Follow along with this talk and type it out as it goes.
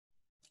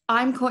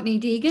I'm Courtney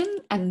Deegan,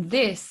 and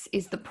this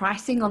is the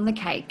Pricing on the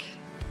Cake.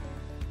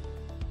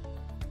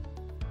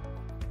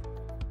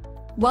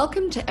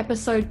 Welcome to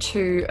episode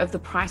 2 of the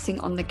Pricing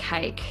on the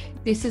Cake.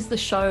 This is the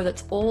show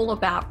that's all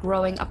about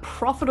growing a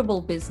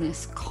profitable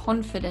business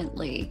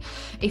confidently.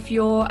 If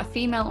you're a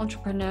female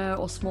entrepreneur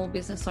or small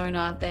business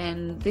owner,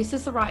 then this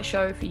is the right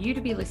show for you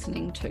to be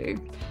listening to.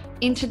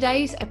 In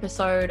today's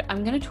episode,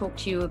 I'm going to talk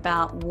to you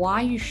about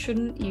why you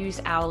shouldn't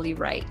use hourly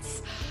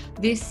rates.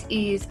 This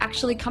is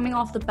actually coming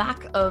off the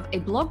back of a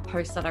blog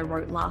post that I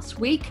wrote last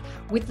week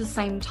with the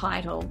same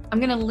title. I'm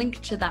going to link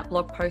to that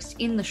blog post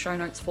in the show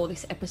notes for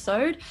this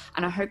episode,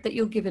 and I hope that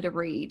you'll give it a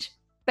read.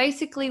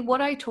 Basically,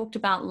 what I talked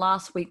about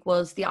last week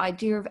was the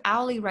idea of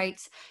hourly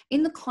rates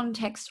in the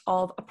context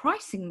of a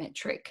pricing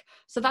metric.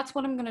 So that's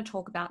what I'm going to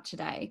talk about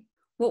today.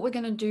 What we're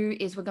going to do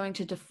is we're going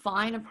to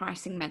define a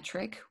pricing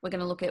metric. We're going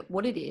to look at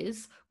what it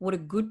is, what a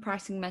good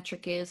pricing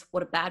metric is,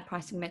 what a bad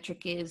pricing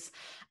metric is,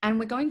 and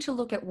we're going to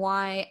look at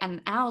why an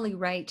hourly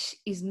rate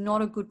is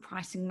not a good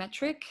pricing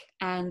metric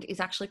and is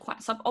actually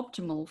quite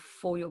suboptimal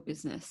for your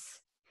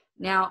business.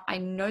 Now, I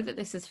know that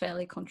this is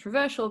fairly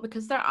controversial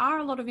because there are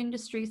a lot of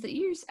industries that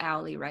use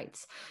hourly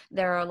rates.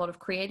 There are a lot of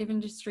creative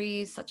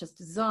industries such as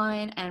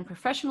design and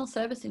professional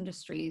service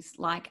industries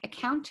like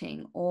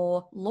accounting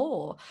or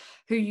law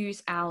who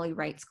use hourly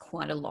rates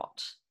quite a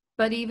lot.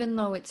 But even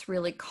though it's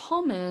really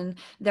common,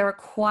 there are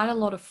quite a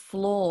lot of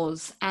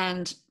flaws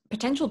and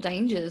potential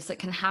dangers that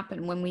can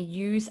happen when we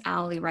use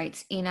hourly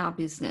rates in our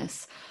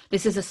business.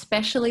 This is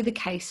especially the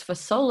case for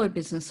solo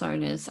business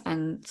owners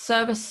and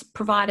service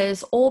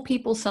providers or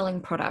people selling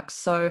products.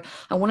 So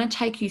I want to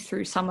take you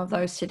through some of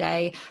those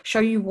today, show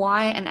you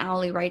why an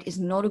hourly rate is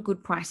not a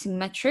good pricing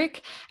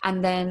metric,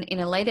 and then in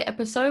a later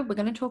episode, we're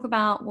going to talk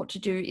about what to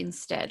do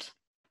instead.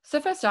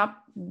 So first up,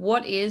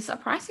 what is a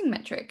pricing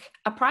metric?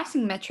 A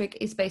pricing metric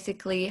is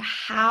basically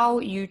how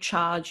you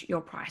charge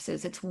your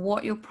prices. It's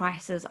what your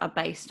prices are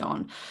based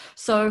on.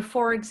 So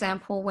for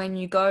example, when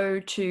you go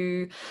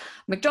to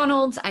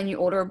McDonald's and you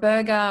order a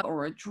burger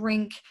or a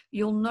drink,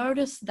 you'll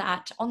notice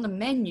that on the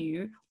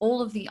menu,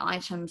 all of the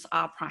items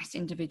are priced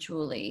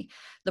individually.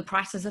 The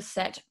prices are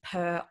set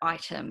per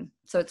item.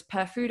 So it's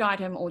per food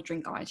item or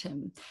drink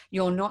item.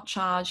 You're not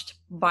charged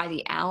by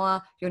the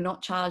hour. You're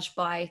not charged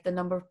by the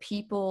number of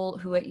people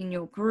who are in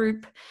your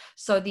group.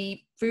 So the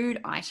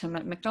food item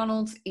at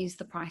McDonald's is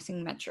the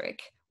pricing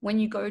metric. When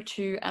you go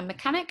to a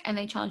mechanic and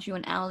they charge you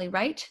an hourly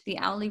rate, the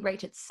hourly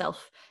rate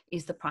itself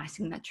is the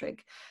pricing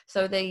metric.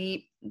 So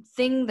the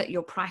thing that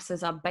your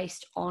prices are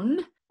based on,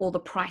 or the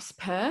price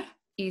per,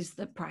 is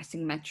the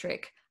pricing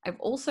metric. I've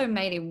also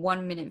made a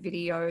 1-minute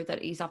video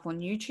that is up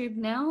on YouTube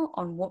now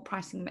on what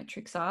pricing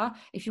metrics are,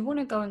 if you want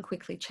to go and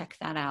quickly check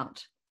that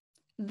out.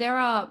 There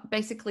are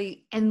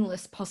basically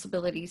endless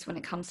possibilities when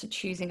it comes to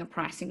choosing a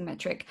pricing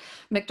metric.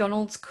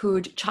 McDonald's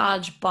could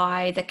charge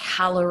by the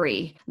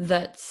calorie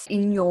that's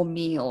in your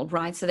meal,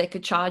 right? So they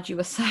could charge you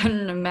a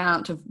certain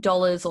amount of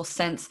dollars or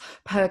cents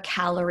per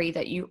calorie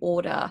that you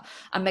order.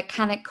 A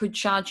mechanic could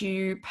charge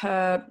you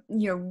per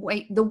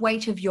weight, the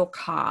weight of your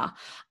car.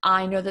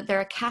 I know that there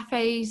are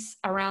cafes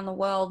around the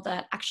world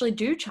that actually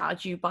do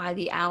charge you by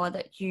the hour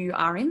that you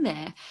are in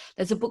there.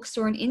 There's a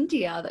bookstore in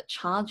India that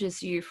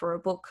charges you for a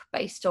book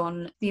based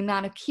on the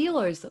amount of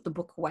kilos that the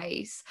book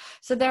weighs.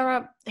 So there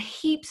are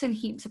heaps and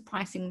heaps of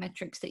pricing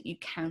metrics that you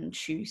can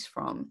choose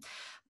from.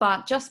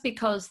 But just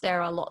because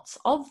there are lots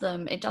of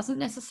them, it doesn't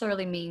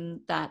necessarily mean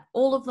that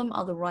all of them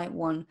are the right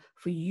one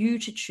for you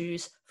to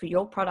choose for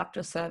your product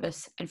or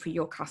service and for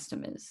your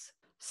customers.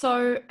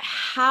 So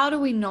how do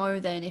we know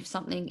then if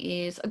something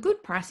is a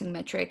good pricing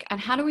metric,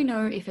 and how do we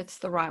know if it's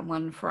the right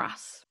one for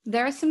us?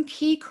 There are some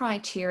key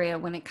criteria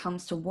when it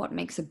comes to what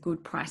makes a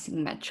good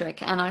pricing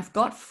metric, and I've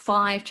got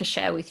 5 to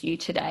share with you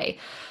today.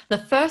 The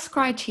first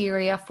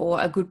criteria for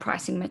a good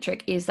pricing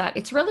metric is that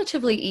it's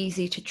relatively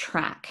easy to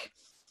track.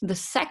 The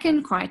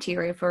second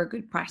criteria for a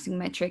good pricing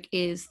metric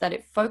is that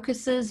it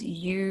focuses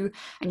you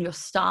and your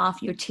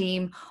staff, your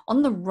team,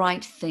 on the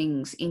right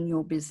things in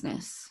your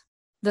business.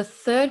 The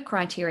third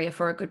criteria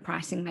for a good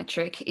pricing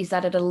metric is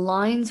that it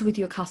aligns with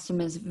your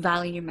customer's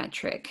value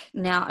metric.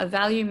 Now, a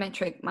value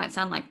metric might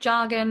sound like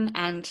jargon,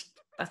 and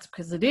that's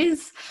because it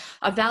is.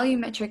 A value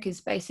metric is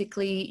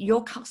basically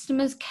your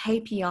customer's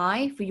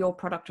KPI for your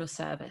product or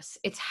service.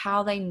 It's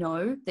how they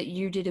know that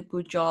you did a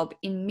good job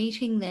in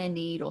meeting their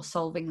need or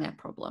solving their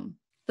problem.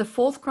 The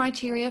fourth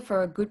criteria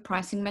for a good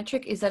pricing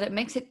metric is that it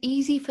makes it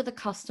easy for the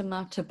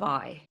customer to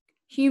buy.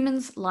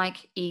 Humans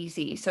like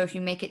easy. So if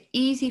you make it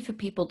easy for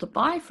people to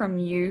buy from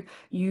you,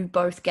 you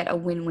both get a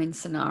win-win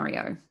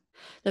scenario.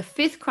 The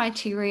fifth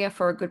criteria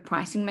for a good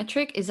pricing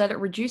metric is that it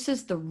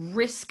reduces the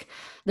risk,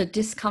 the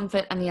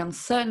discomfort, and the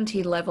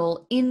uncertainty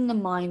level in the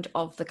mind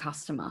of the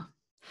customer.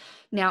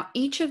 Now,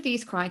 each of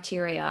these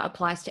criteria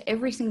applies to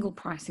every single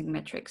pricing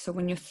metric. So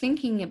when you're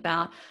thinking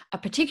about a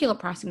particular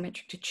pricing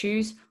metric to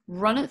choose,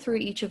 run it through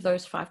each of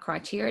those 5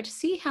 criteria to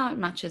see how it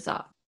matches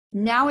up.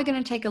 Now we're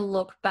going to take a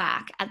look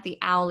back at the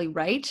hourly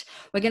rate.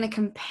 We're going to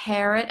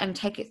compare it and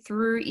take it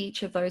through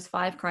each of those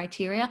 5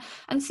 criteria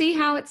and see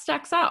how it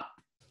stacks up.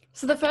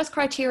 So the first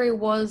criteria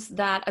was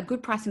that a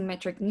good pricing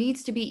metric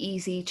needs to be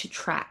easy to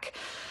track.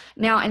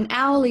 Now, an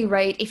hourly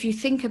rate, if you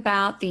think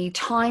about the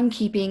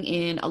timekeeping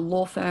in a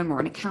law firm or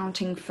an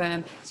accounting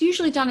firm, it's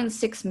usually done in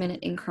 6-minute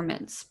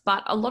increments.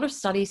 But a lot of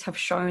studies have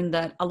shown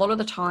that a lot of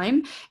the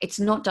time it's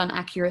not done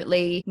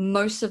accurately.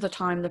 Most of the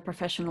time, the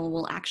professional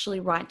will actually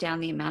write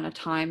down the amount of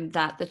time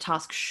that the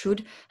task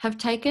should have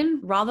taken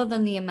rather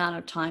than the amount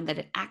of time that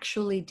it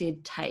actually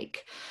did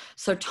take.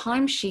 So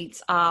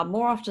timesheets are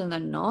more often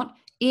than not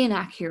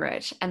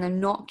inaccurate, and they're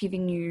not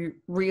giving you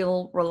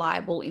real,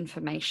 reliable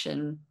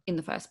information in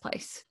the first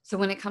place. So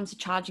when it comes to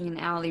charging an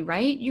hourly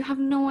rate, you have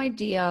no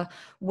idea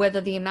whether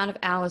the amount of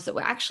hours that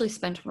were actually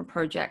spent on a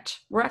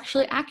project were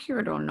actually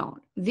accurate or not.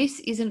 This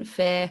isn't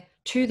fair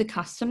to the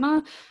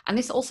customer, and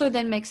this also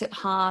then makes it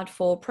hard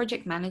for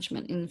project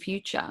management in the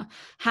future.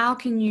 How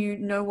can you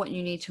know what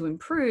you need to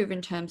improve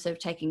in terms of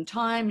taking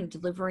time and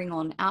delivering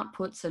on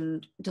outputs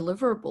and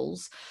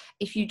deliverables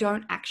if you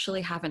don't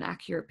actually have an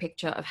accurate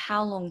picture of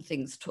how long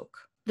things took?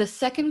 The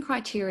second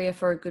criteria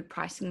for a good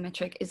pricing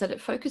metric is that it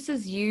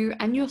focuses you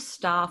and your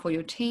staff or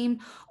your team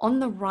on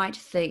the right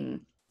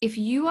thing. If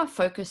you are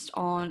focused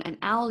on an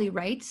hourly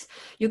rates,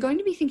 you're going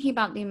to be thinking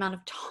about the amount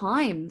of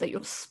time that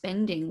you're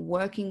spending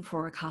working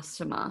for a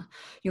customer.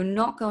 You're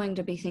not going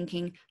to be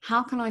thinking,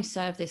 how can I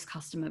serve this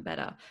customer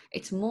better?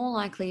 It's more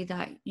likely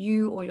that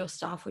you or your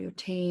staff or your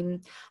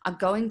team are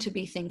going to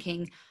be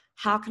thinking,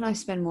 how can I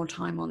spend more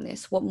time on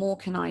this? What more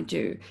can I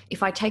do?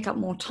 If I take up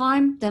more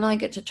time, then I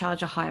get to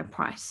charge a higher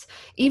price.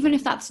 Even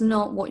if that's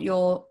not what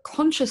you're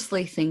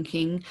consciously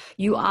thinking,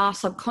 you are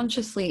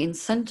subconsciously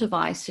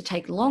incentivized to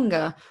take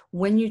longer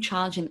when you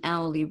charge an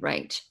hourly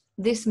rate.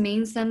 This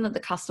means then that the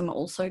customer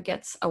also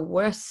gets a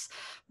worse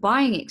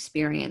buying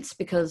experience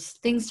because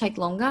things take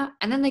longer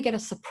and then they get a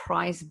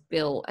surprise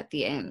bill at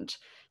the end.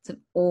 It's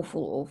an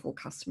awful, awful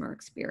customer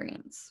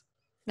experience.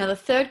 Now, the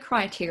third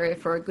criteria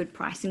for a good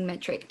pricing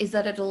metric is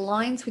that it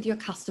aligns with your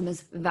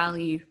customer's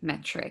value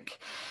metric.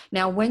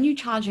 Now, when you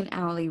charge an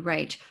hourly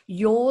rate,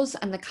 yours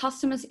and the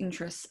customer's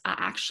interests are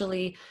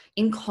actually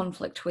in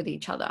conflict with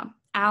each other.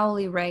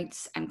 Hourly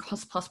rates and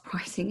cost plus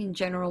pricing in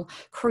general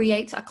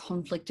creates a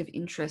conflict of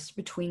interest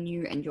between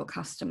you and your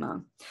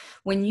customer.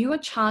 When you are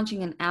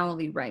charging an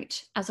hourly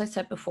rate, as I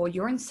said before,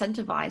 you're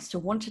incentivized to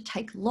want to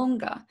take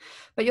longer,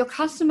 but your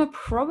customer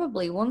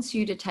probably wants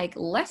you to take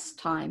less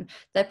time.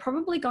 They're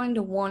probably going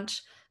to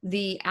want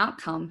the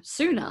outcome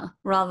sooner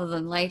rather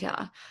than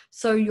later.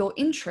 So your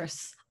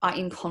interests are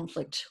in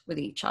conflict with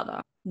each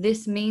other.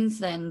 This means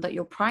then that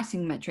your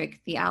pricing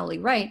metric, the hourly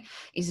rate,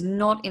 is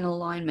not in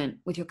alignment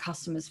with your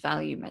customer's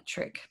value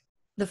metric.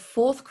 The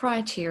fourth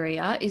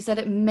criteria is that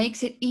it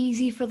makes it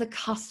easy for the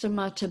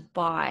customer to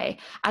buy.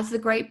 As the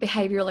great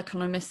behavioral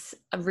economist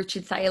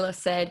Richard Thaler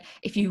said,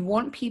 if you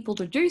want people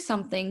to do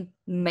something,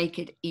 make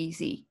it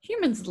easy.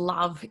 Humans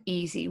love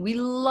easy. We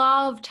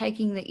love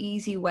taking the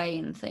easy way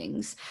in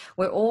things.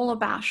 We're all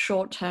about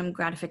short-term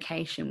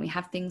gratification. We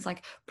have things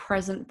like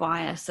present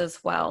bias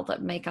as well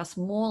that make us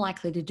more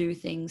likely to do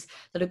things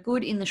that are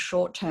good in the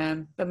short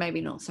term, but maybe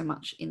not so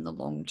much in the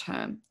long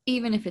term,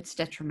 even if it's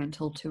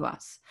detrimental to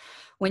us.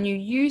 When you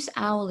use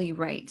hourly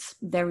rates,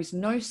 there is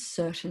no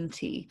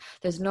certainty.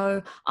 There's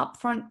no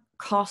upfront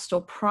cost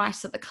or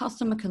price that the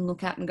customer can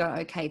look at and go,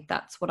 okay,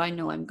 that's what I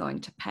know I'm going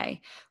to pay.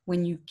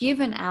 When you give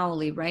an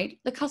hourly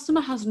rate, the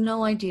customer has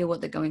no idea what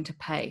they're going to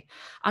pay.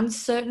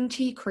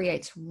 Uncertainty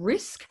creates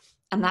risk,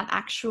 and that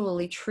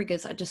actually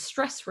triggers a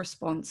distress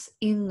response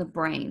in the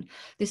brain.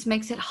 This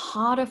makes it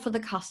harder for the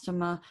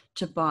customer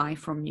to buy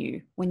from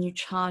you when you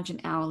charge an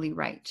hourly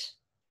rate.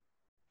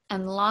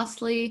 And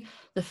lastly,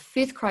 the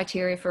fifth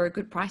criteria for a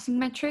good pricing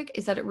metric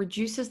is that it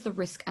reduces the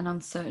risk and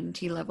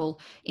uncertainty level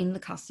in the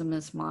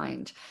customer's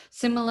mind.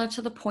 Similar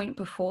to the point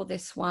before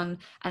this one,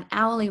 an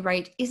hourly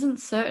rate isn't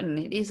certain,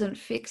 it isn't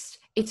fixed.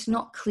 It's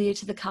not clear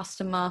to the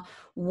customer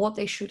what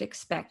they should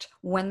expect,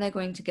 when they're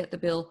going to get the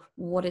bill,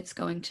 what it's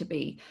going to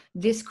be.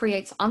 This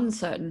creates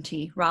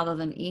uncertainty rather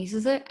than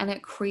eases it, and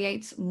it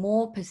creates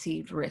more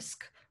perceived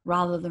risk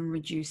rather than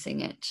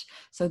reducing it.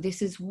 So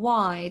this is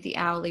why the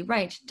hourly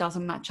rate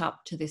doesn't match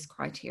up to this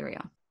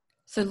criteria.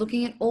 So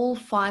looking at all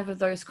 5 of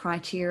those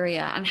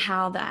criteria and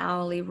how the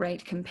hourly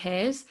rate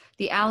compares,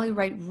 the hourly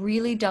rate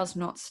really does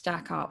not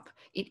stack up.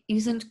 It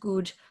isn't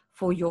good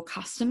for your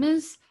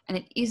customers and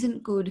it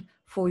isn't good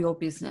for your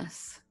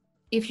business.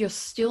 If you're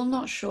still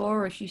not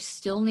sure, or if you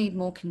still need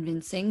more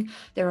convincing,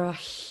 there are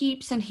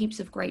heaps and heaps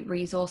of great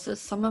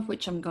resources, some of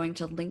which I'm going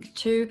to link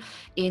to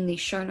in the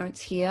show notes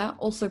here.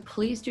 Also,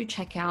 please do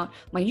check out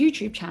my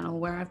YouTube channel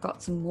where I've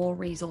got some more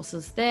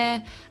resources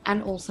there,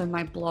 and also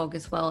my blog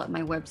as well at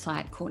my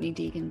website,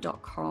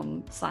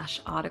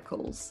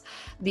 courtneydeegan.com/articles.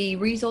 The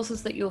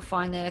resources that you'll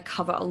find there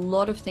cover a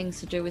lot of things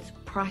to do with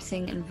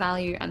pricing and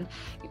value and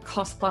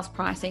cost plus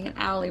pricing and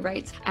hourly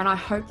rates, and I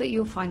hope that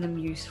you'll find them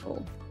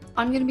useful.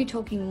 I'm going to be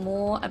talking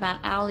more about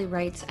hourly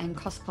rates and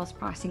cost plus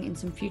pricing in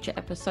some future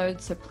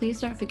episodes, so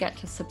please don't forget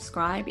to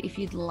subscribe if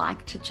you'd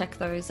like to check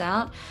those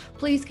out.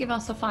 Please give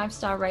us a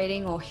 5-star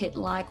rating or hit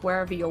like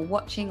wherever you're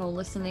watching or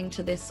listening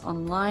to this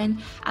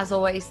online. As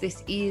always,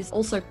 this is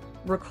also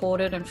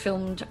recorded and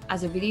filmed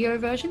as a video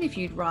version if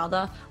you'd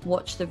rather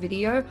watch the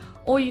video,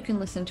 or you can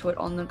listen to it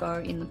on the go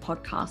in the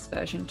podcast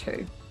version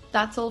too.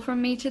 That's all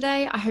from me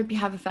today. I hope you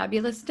have a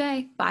fabulous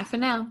day. Bye for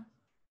now.